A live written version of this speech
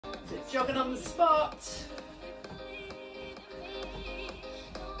Jogging on the spot.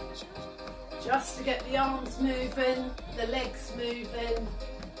 Just to get the arms moving, the legs moving.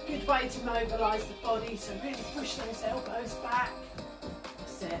 Good way to mobilise the body, so really push those elbows back.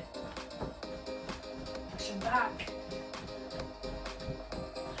 That's it. Push them back.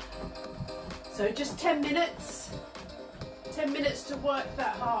 So just 10 minutes. 10 minutes to work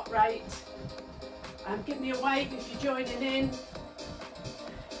that heart rate. Give me a wave if you're joining in.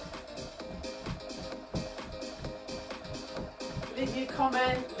 Leave me a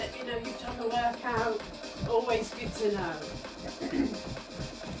comment, let me know you've done the workout. Always good to know.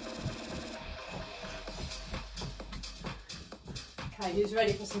 Okay, who's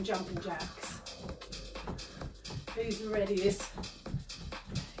ready for some jumping jacks? Who's ready to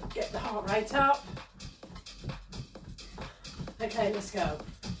get the heart rate up? Okay, let's go.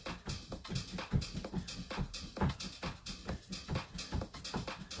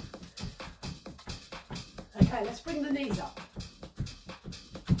 Okay, let's bring the knees up.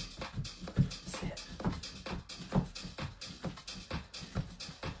 That's it.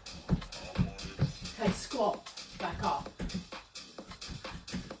 Okay, squat back up.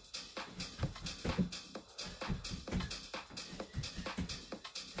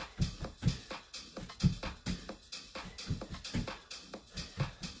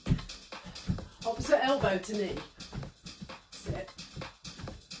 Opposite elbow to knee. That's it.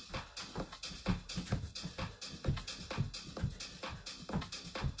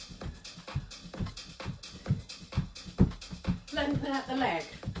 Lengthen out the leg.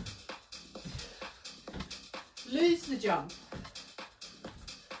 Lose the jump.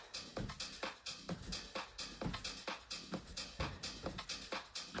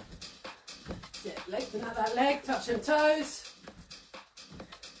 That's it. Lengthen out that leg, touch them toes.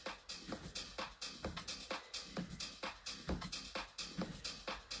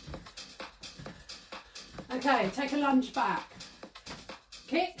 Okay, take a lunge back.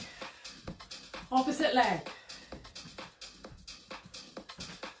 Kick, opposite leg.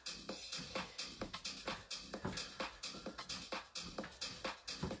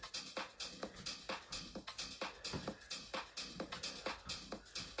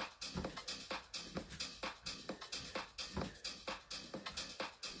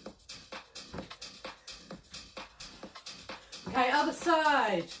 Okay, other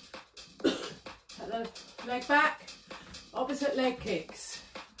side. Take the leg back, opposite leg kicks.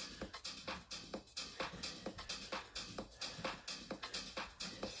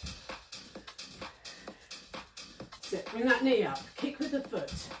 That's it, bring that knee up, kick with the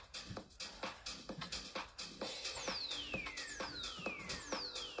foot.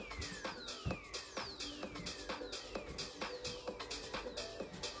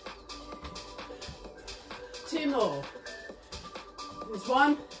 Two more. There's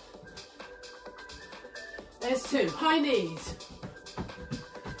one. There's two. High knees.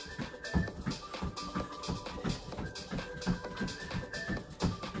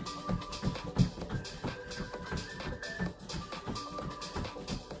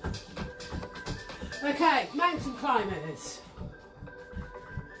 Okay, mountain climbers.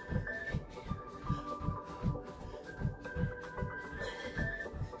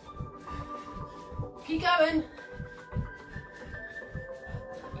 Keep going.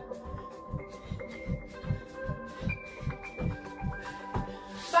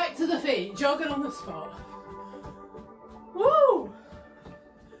 Back to the feet, jogging on the spot. Woo!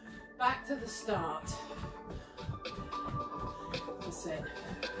 Back to the start. That's it.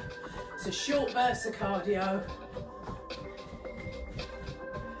 It's a short burst of cardio.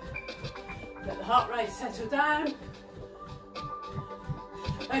 Let the heart rate settle down.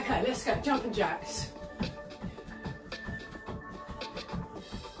 Okay, let's go, jumping jacks.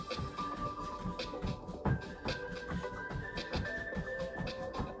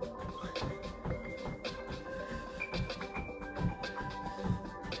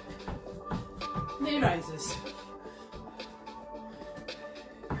 Knee raises.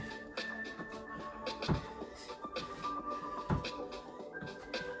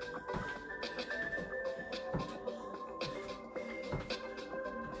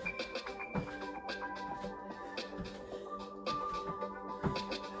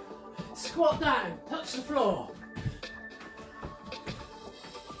 Squat down, touch the floor.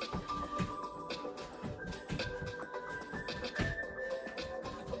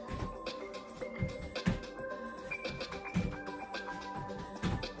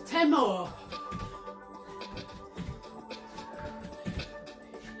 More.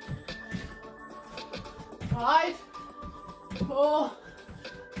 5, 4,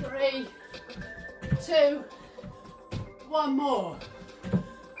 3, 2, 1 more.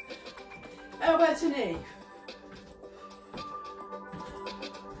 Elbow to knee.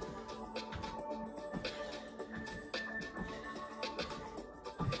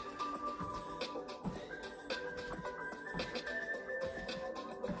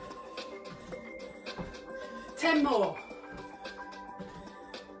 Ten more.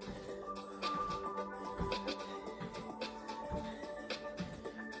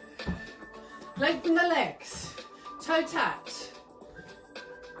 Lengthen the legs, toe taps.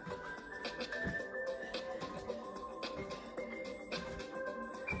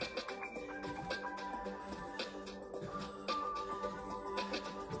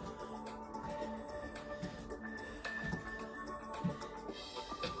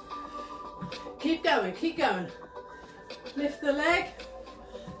 Keep going, keep going. Lift the leg,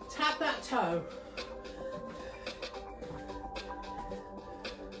 tap that toe.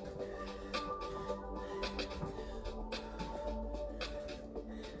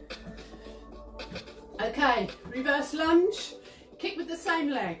 Okay, reverse lunge, kick with the same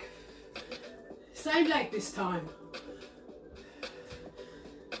leg. Same leg this time.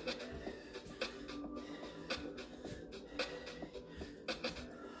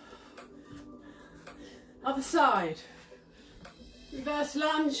 Other side. Reverse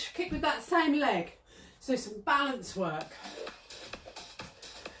lunge, kick with that same leg. So some balance work.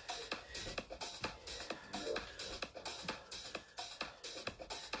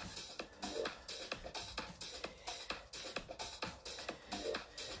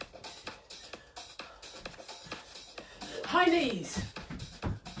 High knees.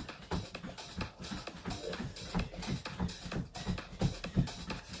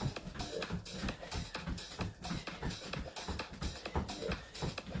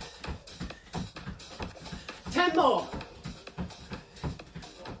 Ten more.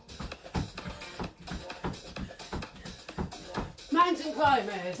 Mountain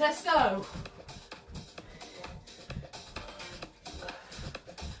climbers, let's go.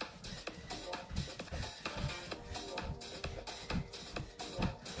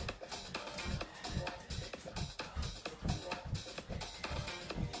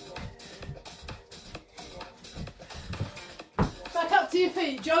 Back up to your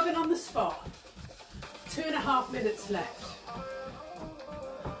feet, jogging on the spot. 2.5 minutes left.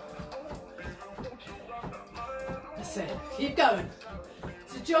 That's it, keep going.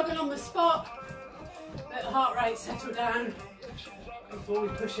 So jogging on the spot, let the heart rate settle down before we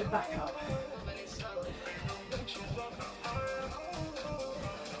push it back up.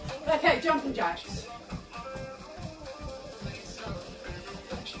 Okay, jumping jacks.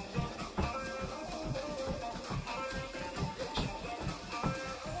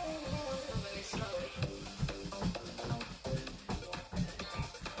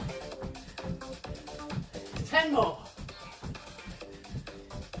 Ten more.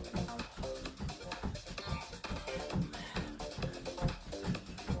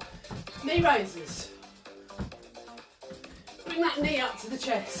 Knee raises. Bring that knee up to the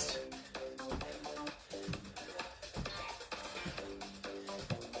chest.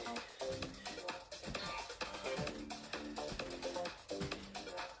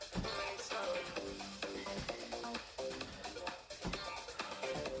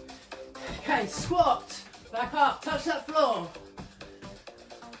 Okay, squat. Back up, touch that floor.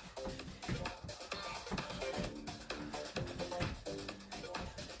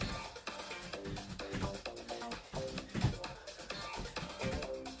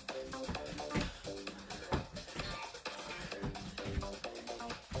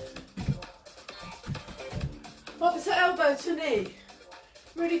 Opposite elbow to knee.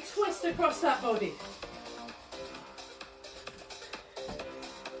 Really twist across that body.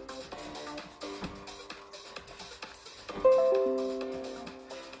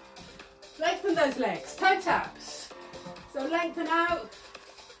 Lengthen those legs, toe taps. So lengthen out.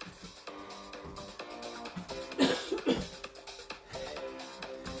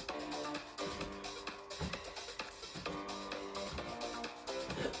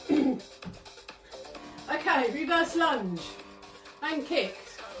 Okay, reverse lunge and kick.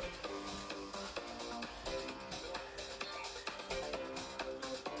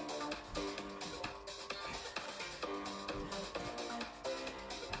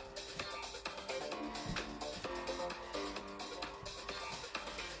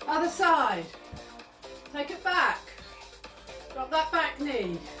 Other side. Take it back. Drop that back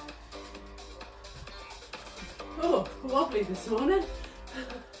knee. Oh, wobbly this morning.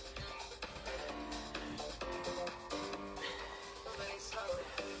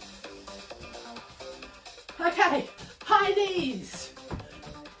 Okay, high knees.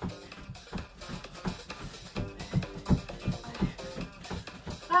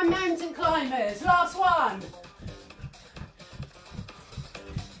 time, mountain climbers. Last one.